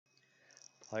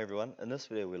Hi everyone, in this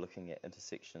video we're looking at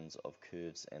intersections of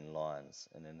curves and lines,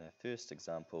 and in our first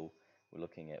example we're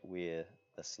looking at where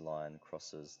this line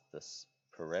crosses this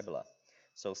parabola.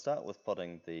 So we'll start with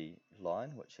plotting the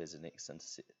line which has an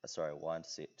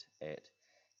y-intercept at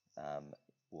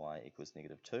y equals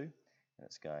 -2, and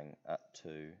it's going up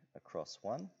to across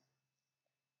 1,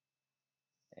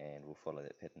 and we'll follow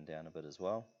that pattern down a bit as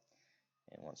well.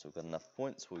 And once we've got enough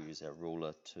points we'll use our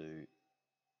ruler to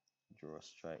draw a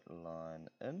straight line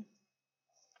in.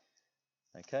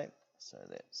 Okay, so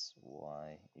that's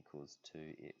y equals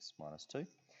 2x minus 2.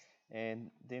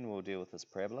 And then we'll deal with this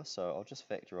parabola. So I'll just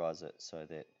factorize it so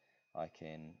that I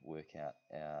can work out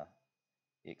our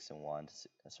x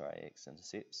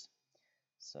intercepts.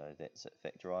 So that's it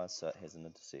factorized. So it has an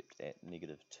intercept at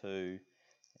 -2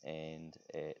 and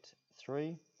at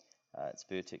 3. Its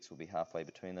vertex will be halfway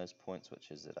between those points,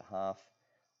 which is at a half.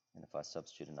 And if I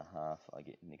substitute in a half, I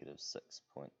get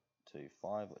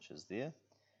 -6.25, which is there.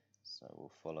 So we'll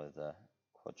follow the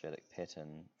quadratic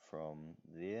pattern from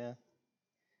there,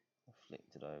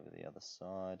 reflect it over the other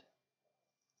side.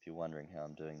 If you're wondering how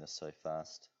I'm doing this so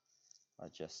fast, I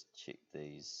just checked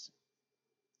these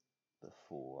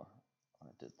before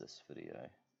I did this video.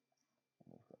 And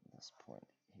we've got this point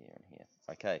here and here.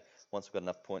 Okay, once we've got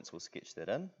enough points, we'll sketch that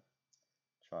in,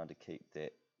 trying to keep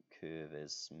that curve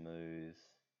as smooth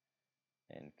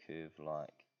and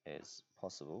curve-like as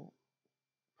possible.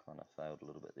 Kind of failed a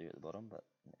little bit there at the bottom, but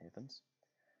it happens.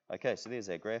 Okay, so there's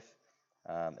our graph,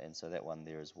 and so that one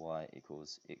there is y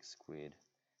equals x squared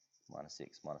minus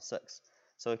x minus 6.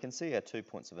 So we can see our 2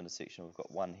 points of intersection. We've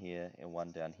got one here and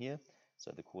one down here.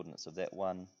 So the coordinates of that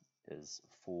one is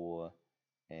 4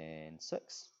 and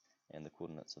 6, and the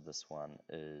coordinates of this one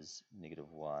is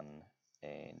 -1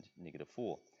 and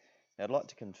 -4. Now I'd like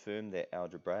to confirm that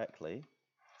algebraically,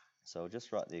 so I'll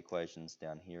just write the equations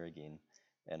down here again,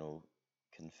 and we'll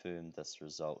confirm this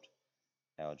result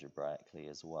algebraically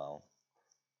as well.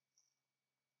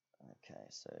 Okay,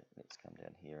 so let's come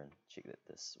down here and check that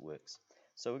this works.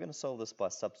 So we're going to solve this by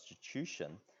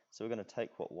substitution. So we're going to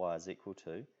take what y is equal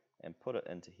to and put it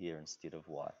into here instead of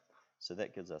y. So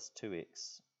that gives us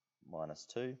 2x minus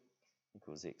 2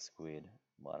 equals x squared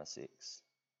minus x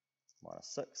minus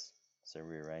 6. So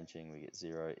rearranging, we get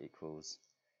 0 equals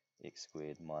x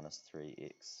squared minus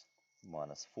 3x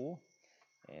minus 4.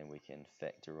 And we can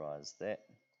factorize that.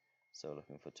 So we're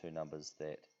looking for two numbers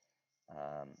that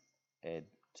add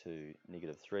to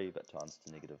 -3 but times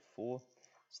to -4.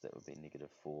 So that would be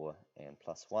 -4 and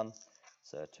plus 1.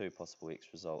 So two possible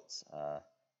x results are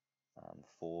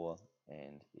 4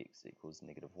 and x equals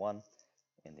 -1.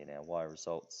 And then our y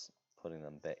results, putting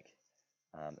them back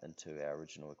into our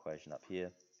original equation up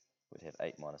here, we'd have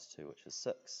 8 minus 2, which is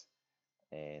 6,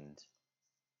 and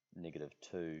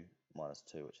 -2 minus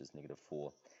 2, which is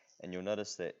 -4. And you'll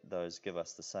notice that those give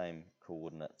us the same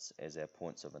coordinates as our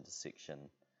points of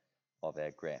intersection of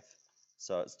our graph.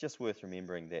 So it's just worth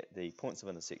remembering that the points of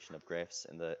intersection of graphs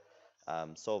and the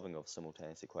solving of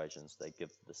simultaneous equations, they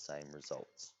give the same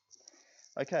results.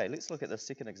 Okay, let's look at the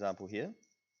second example here.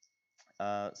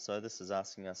 So this is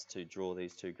asking us to draw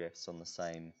these two graphs on the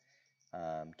same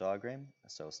diagram.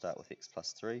 So we'll start with x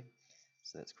plus 3.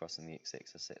 So that's crossing the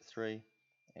x-axis at 3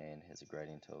 and has a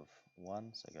gradient of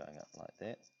 1, so going up like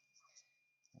that.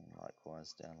 And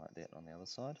likewise down like that on the other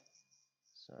side.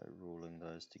 So ruling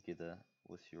those together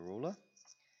with your ruler.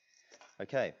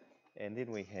 Okay, and then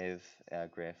we have our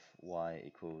graph y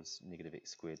equals -x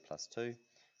squared plus 2.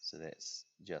 So that's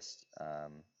just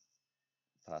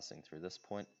passing through this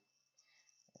point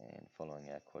and following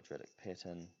our quadratic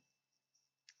pattern.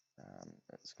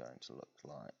 It's going to look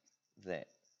like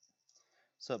that.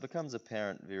 So it becomes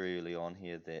apparent very early on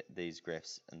here that these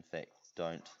graphs in fact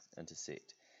don't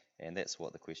intersect. And that's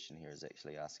what the question here is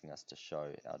actually asking us to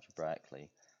show algebraically,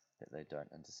 that they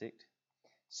don't intersect.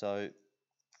 So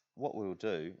what we'll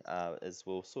do is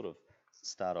we'll sort of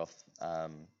start off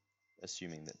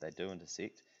assuming that they do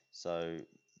intersect. So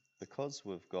because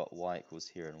we've got y equals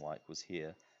here and y equals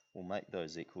here, we'll make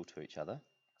those equal to each other.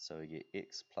 So we get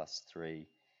x plus 3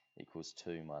 equals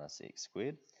 2 minus x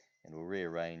squared. And we'll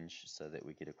rearrange so that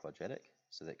we get a quadratic.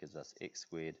 So that gives us x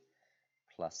squared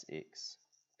plus x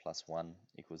plus 1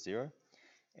 equals 0.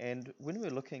 And when we're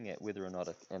looking at whether or not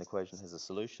an equation has a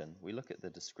solution, we look at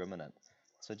the discriminant.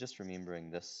 So just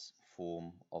remembering this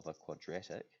form of a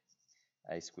quadratic,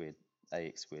 ax squared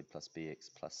plus bx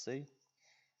plus c,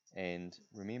 and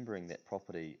remembering that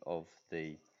property of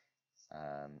the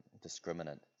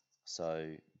discriminant,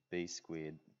 so b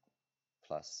squared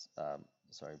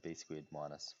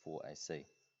minus 4ac.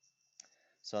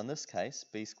 So in this case,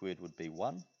 b squared would be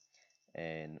 1,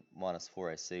 and minus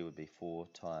 4ac would be 4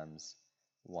 times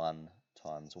 1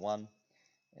 times 1,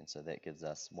 and so that gives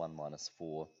us 1 minus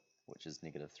 4, which is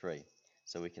negative 3.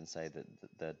 So we can say that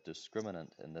the discriminant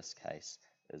in this case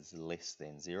is less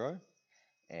than 0,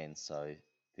 and so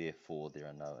therefore there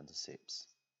are no intercepts.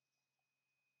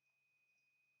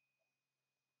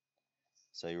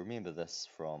 So you remember this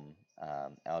from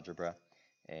algebra,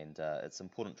 and it's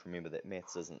important to remember that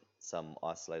maths isn't some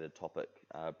isolated topic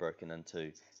broken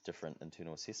into different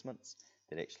internal assessments,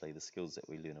 that actually the skills that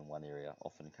we learn in one area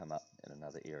often come up in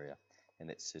another area, and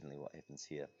that's certainly what happens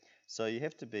here. So you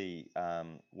have to be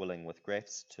willing with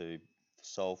graphs to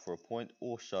solve for a point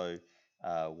or show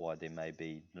why there may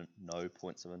be no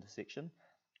points of intersection,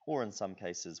 or in some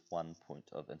cases one point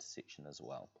of intersection as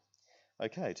well.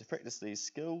 Okay, to practice these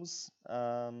skills,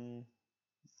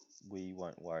 we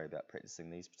won't worry about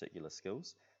practicing these particular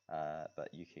skills,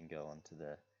 but you can go on to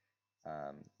the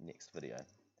next video.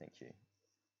 Thank you.